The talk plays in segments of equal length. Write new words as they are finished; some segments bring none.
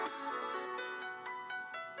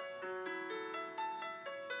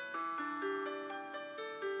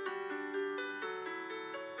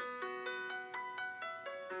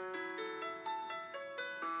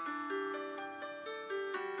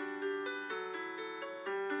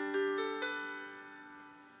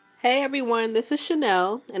Hey everyone, this is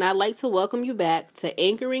Chanel, and I'd like to welcome you back to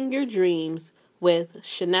Anchoring Your Dreams with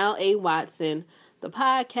Chanel A. Watson, the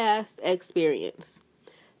podcast experience.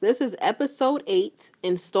 This is episode 8,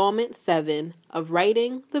 installment 7 of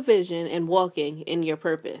Writing the Vision and Walking in Your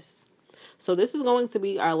Purpose. So this is going to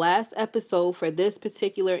be our last episode for this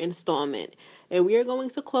particular installment, and we are going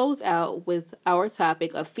to close out with our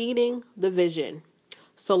topic of feeding the vision.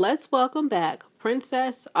 So let's welcome back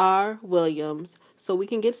Princess R. Williams so we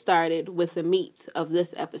can get started with the meat of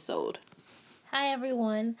this episode. Hi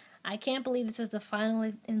everyone. I can't believe this is the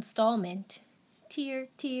final installment. Tear.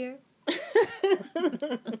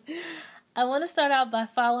 I want to start out by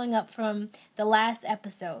following up from the last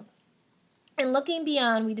episode. In Looking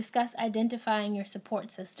Beyond, we discussed identifying your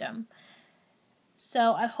support system.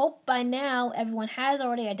 So I hope by now everyone has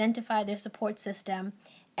already identified their support system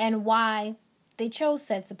and why they chose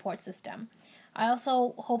said support system. I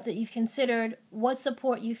also hope that you've considered what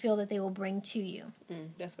support you feel that they will bring to you.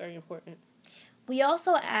 That's very important. We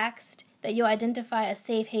also asked that you identify a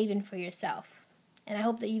safe haven for yourself, and I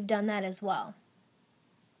hope that you've done that as well.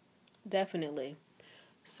 Definitely.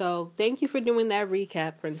 So thank you for doing that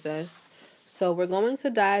recap, Princess. So we're going to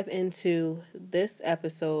dive into this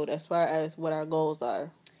episode as far as what our goals are.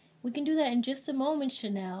 We can do that in just a moment,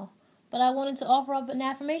 Chanel. But I wanted to offer up an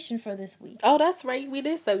affirmation for this week. Oh, that's right. We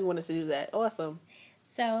did say we wanted to do that. Awesome.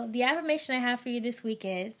 So the affirmation I have for you this week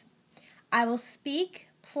is, I will speak,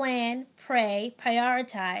 plan, pray,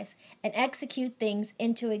 prioritize, and execute things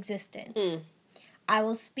into existence. I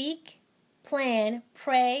will speak, plan,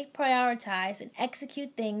 pray, prioritize, and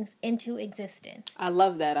execute things into existence. I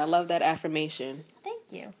love that. I love that affirmation. Thank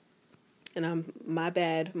you. And my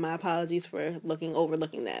bad. My apologies for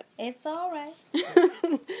overlooking that. It's all right.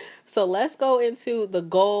 So let's go into the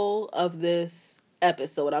goal of this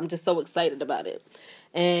episode. I'm just so excited about it.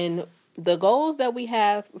 And the goals that we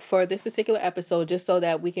have for this particular episode, just so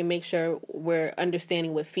that we can make sure we're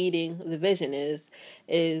understanding what feeding the vision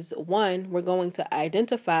is one, we're going to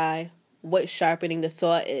identify what sharpening the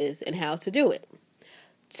saw is and how to do it.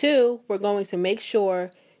 2, we're going to make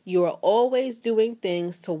sure you are always doing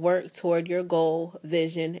things to work toward your goal,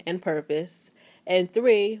 vision, and purpose. And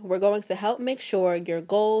 3, we're going to help make sure your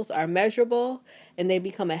goals are measurable and they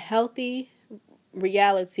become a healthy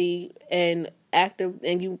reality and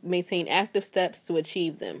you maintain active steps to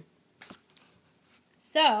achieve them.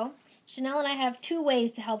 So, Chanel and I have 2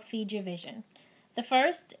 ways to help feed your vision. The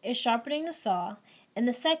first is sharpening the saw, and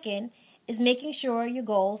the second is making sure your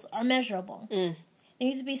goals are measurable. There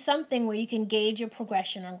needs to be something where you can gauge your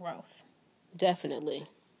progression or growth. Definitely.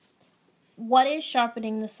 What is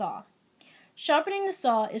sharpening the saw? Sharpening the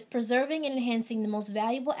saw is preserving and enhancing the most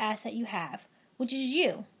valuable asset you have, which is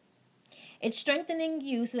you. It's strengthening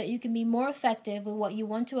you so that you can be more effective with what you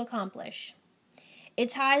want to accomplish. It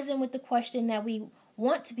ties in with the question that we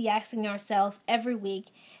want to be asking ourselves every week,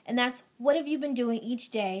 and that's, what have you been doing each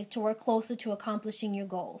day to work closer to accomplishing your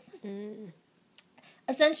goals?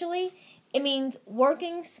 Essentially, it means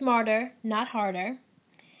working smarter, not harder.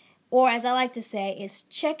 Or, as I like to say, it's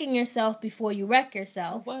checking yourself before you wreck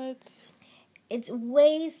yourself. What? It's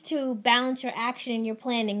ways to balance your action and your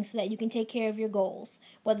planning so that you can take care of your goals,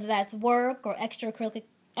 whether that's work or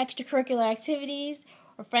extracurricular activities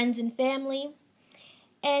or friends and family.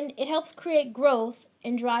 And it helps create growth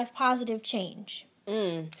and drive positive change.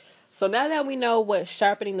 So now that we know what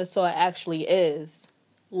sharpening the saw actually is,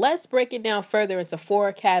 let's break it down further into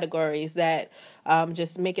 4 categories that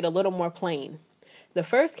just make it a little more plain. The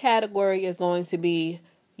first category is going to be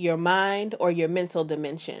your mind or your mental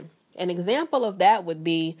dimension. An example of that would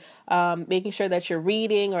be making sure that you're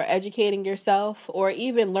reading or educating yourself, or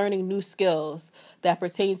even learning new skills that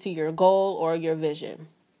pertain to your goal or your vision.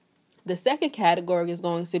 The second category is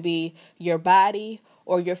going to be your body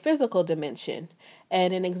or your physical dimension.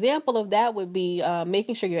 And an example of that would be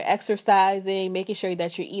making sure you're exercising, making sure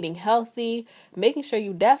that you're eating healthy, making sure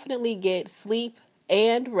you definitely get sleep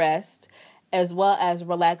and rest, as well as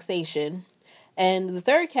relaxation. And the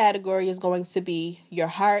third category is going to be your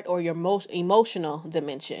heart or your most emotional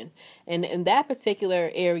dimension. And in that particular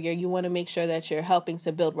area, you want to make sure that you're helping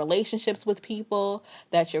to build relationships with people,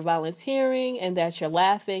 that you're volunteering, and that you're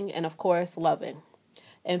laughing, and of course, loving.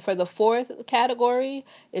 And for the fourth category,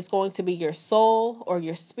 it's going to be your soul or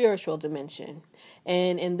your spiritual dimension.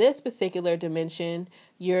 And in this particular dimension,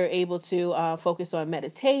 you're able to focus on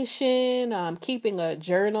meditation, keeping a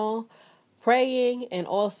journal, praying, and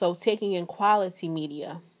also taking in quality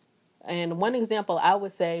media. And one example I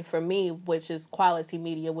would say for me, which is quality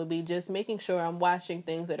media, would be just making sure I'm watching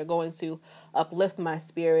things that are going to uplift my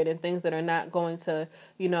spirit and things that are not going to,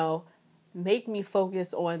 make me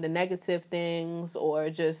focus on the negative things or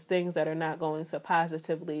just things that are not going to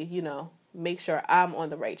positively, make sure I'm on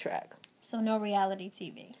the right track. So no reality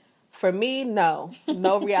TV. For me, no.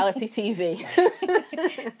 No reality TV.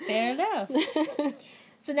 Fair enough.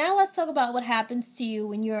 So now let's talk about what happens to you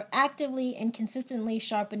when you're actively and consistently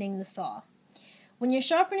sharpening the saw. When you're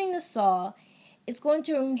sharpening the saw, it's going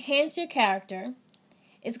to enhance your character.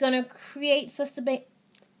 It's going to create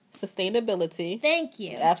sustainability. Thank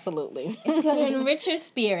you. Absolutely. It's going to enrich your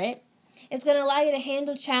spirit. It's going to allow you to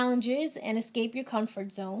handle challenges and escape your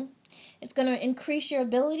comfort zone. It's going to increase your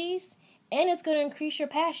abilities, and it's going to increase your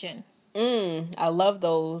passion. I love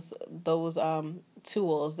those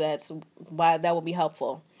tools. That will be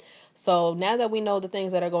helpful. So now that we know the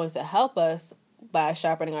things that are going to help us by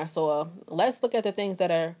sharpening our saw, let's look at the things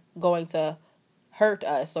that are going to hurt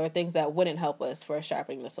us or things that wouldn't help us for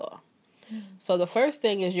sharpening the saw. So the first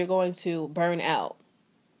thing is you're going to burn out.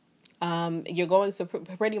 You're going to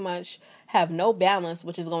pretty much have no balance,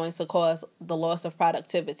 which is going to cause the loss of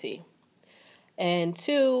productivity. And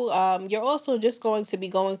two, you're also just going to be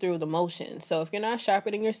going through the motions. So if you're not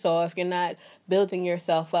sharpening your saw, if you're not building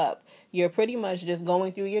yourself up, you're pretty much just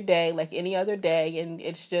going through your day like any other day, and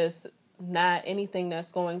it's just not anything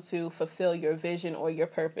that's going to fulfill your vision or your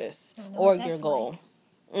purpose or your goal.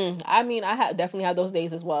 I mean, definitely have those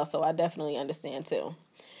days as well, so I definitely understand too.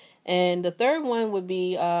 And the third one would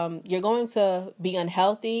be you're going to be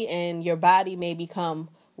unhealthy and your body may become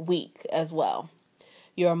weak as well.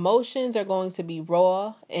 Your emotions are going to be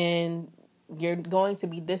raw and you're going to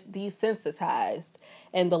be desensitized.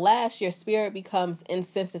 And the last, your spirit becomes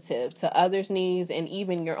insensitive to others' needs and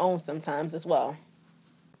even your own sometimes as well.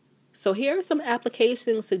 So here are some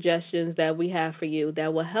application suggestions that we have for you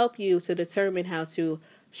that will help you to determine how to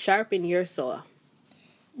sharpen your saw.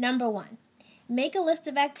 Number 1, make a list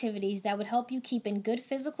of activities that would help you keep in good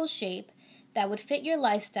physical shape, that would fit your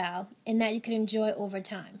lifestyle, and that you could enjoy over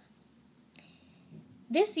time.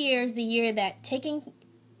 This year is the year that taking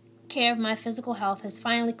care of my physical health has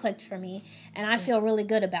finally clicked for me, and I feel really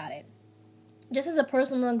good about it. Just as a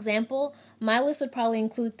personal example, my list would probably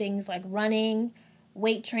include things like running,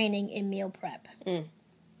 weight training, and meal prep.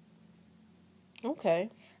 Okay.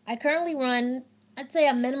 I currently run, I'd say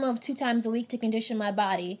a minimum of 2 times a week to condition my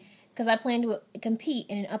body because I plan to compete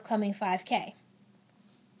in an upcoming 5K.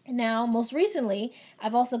 Now, most recently,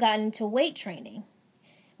 I've also gotten into weight training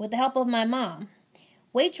with the help of my mom.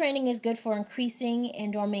 Weight training is good for increasing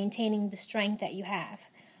and or maintaining the strength that you have.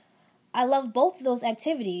 I love both of those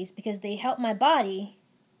activities because they help my body,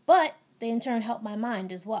 but they in turn help my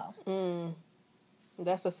mind as well.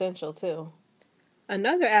 That's essential too.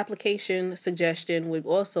 Another application suggestion would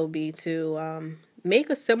also be to make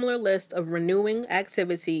a similar list of renewing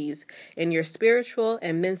activities in your spiritual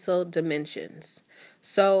and mental dimensions.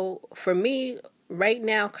 So for me, right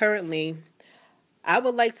now, currently, I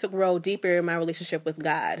would like to grow deeper in my relationship with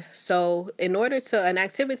God. So in order to, an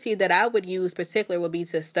activity that I would use particular would be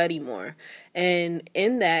to study more. And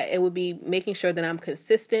in that, it would be making sure that I'm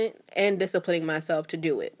consistent and disciplining myself to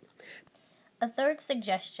do it. A third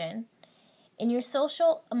suggestion, in your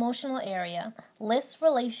social emotional area, list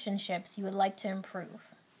relationships you would like to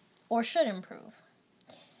improve or should improve.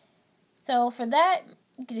 So for that,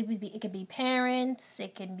 it could be parents,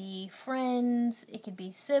 it could be friends, it could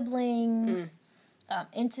be siblings,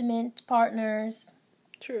 intimate partners.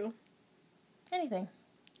 True. Anything.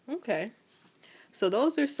 Okay. So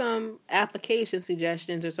those are some application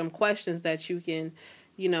suggestions or some questions that you can,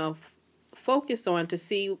 focus on to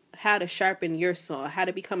see how to sharpen your saw, how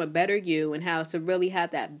to become a better you, and how to really have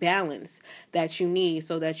that balance that you need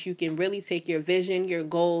so that you can really take your vision, your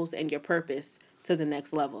goals, and your purpose to the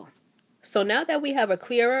next level. So now that we have a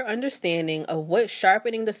clearer understanding of what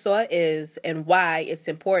sharpening the saw is and why it's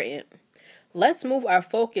important, let's move our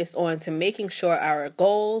focus on to making sure our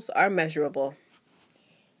goals are measurable.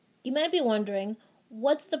 You might be wondering,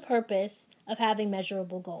 what's the purpose of having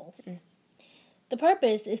measurable goals? The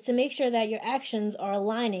purpose is to make sure that your actions are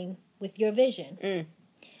aligning with your vision.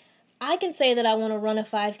 I can say that I want to run a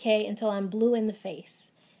 5K until I'm blue in the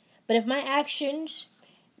face. But if my actions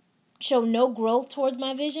show no growth towards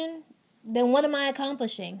my vision, then what am I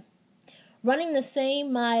accomplishing? Running the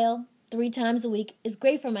same mile 3 times a week is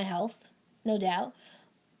great for my health, no doubt.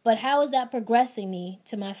 But how is that progressing me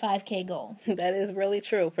to my 5K goal? That is really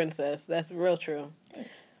true, Princess. That's real true.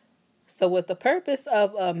 So with the purpose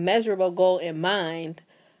of a measurable goal in mind,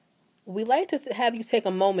 we like to have you take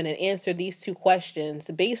a moment and answer these 2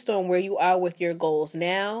 questions based on where you are with your goals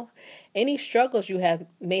now, any struggles you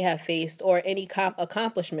may have faced, or any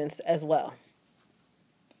accomplishments as well.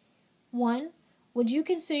 1. Would you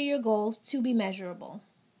consider your goals to be measurable?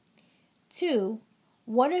 2,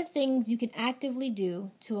 what are things you can actively do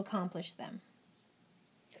to accomplish them?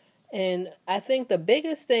 And I think the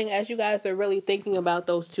biggest thing, as you guys are really thinking about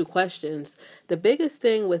those two questions, the biggest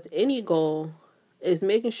thing with any goal is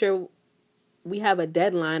making sure we have a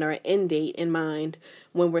deadline or an end date in mind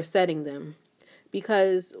when we're setting them.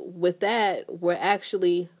 Because with that, we're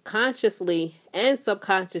actually consciously and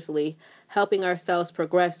subconsciously helping ourselves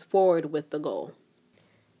progress forward with the goal.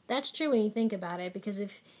 That's true when you think about it, because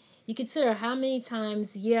if you consider how many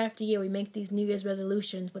times year after year we make these New Year's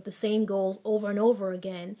resolutions with the same goals over and over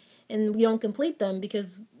again, and we don't complete them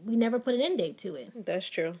because we never put an end date to it. That's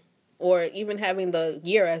true. Or even having the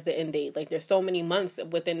year as the end date. Like, there's so many months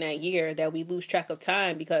within that year that we lose track of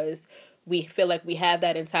time because we feel like we have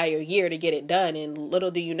that entire year to get it done. And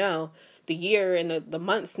little do you know, the year and the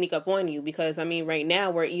months sneak up on you because, I mean, right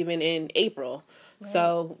now we're even in April. Right.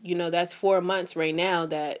 So, that's 4 months right now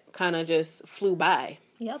that kind of just flew by.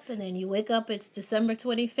 Yep, and then you wake up, it's December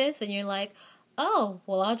 25th, and you're like, oh,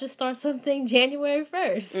 well, I'll just start something January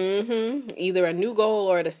 1st. Either a new goal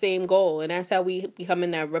or the same goal. And that's how we become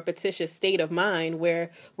in that repetitious state of mind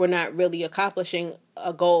where we're not really accomplishing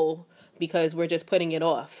a goal because we're just putting it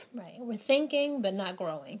off. Right. We're thinking, but not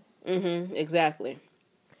growing. Exactly.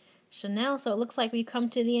 Chanel, so it looks like we've come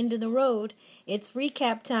to the end of the road. It's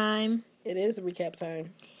recap time. It is recap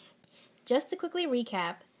time. Just to quickly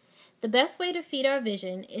recap, the best way to feed our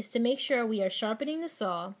vision is to make sure we are sharpening the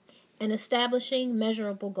saw and establishing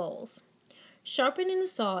measurable goals. Sharpening the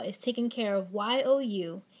saw is taking care of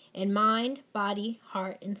YOU in mind, body,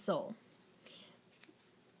 heart, and soul.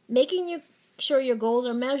 Making sure your goals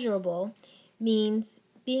are measurable means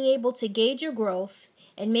being able to gauge your growth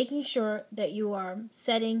and making sure that you are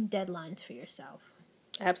setting deadlines for yourself.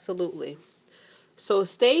 Absolutely. So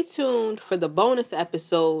stay tuned for the bonus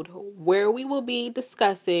episode where we will be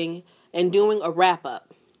discussing and doing a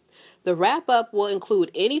wrap-up. The wrap-up will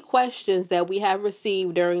include any questions that we have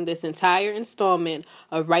received during this entire installment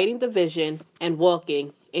of Writing the Vision and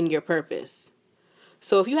Walking in Your Purpose.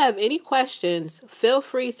 So if you have any questions, feel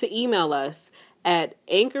free to email us at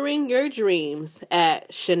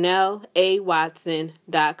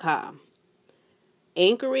anchoringyourdreams@chanelawatson.com.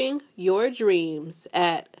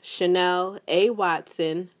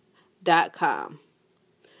 anchoringyourdreams@chanelawatson.com.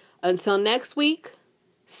 Until next week,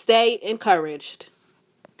 stay encouraged.